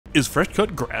Is fresh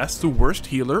cut grass the worst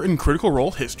healer in Critical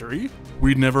Role history?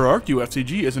 We'd never argue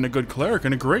FCG isn't a good cleric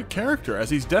and a great character, as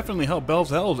he's definitely helped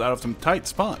Bel's Elves out of some tight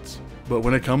spots. But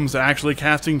when it comes to actually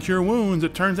casting Cure Wounds,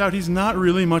 it turns out he's not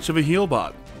really much of a heal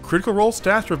bot. Critical Role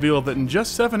stats reveal that in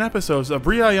just 7 episodes,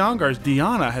 Aabria Iyengar's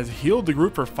Deanna has healed the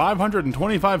group for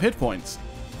 525 hit points.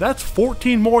 That's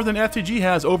 14 more than FCG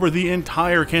has over the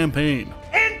entire campaign.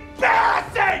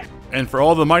 Embarrassing! And for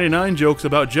all the Mighty Nein jokes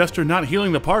about Jester not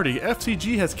healing the party,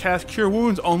 FCG has cast Cure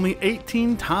Wounds only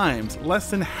 18 times, less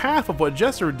than half of what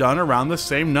Jester had done around the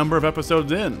same number of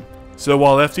episodes in. So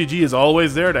while FCG is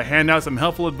always there to hand out some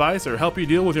helpful advice or help you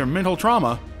deal with your mental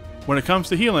trauma, when it comes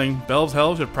to healing, Bel's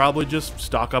Elves should probably just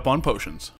stock up on potions.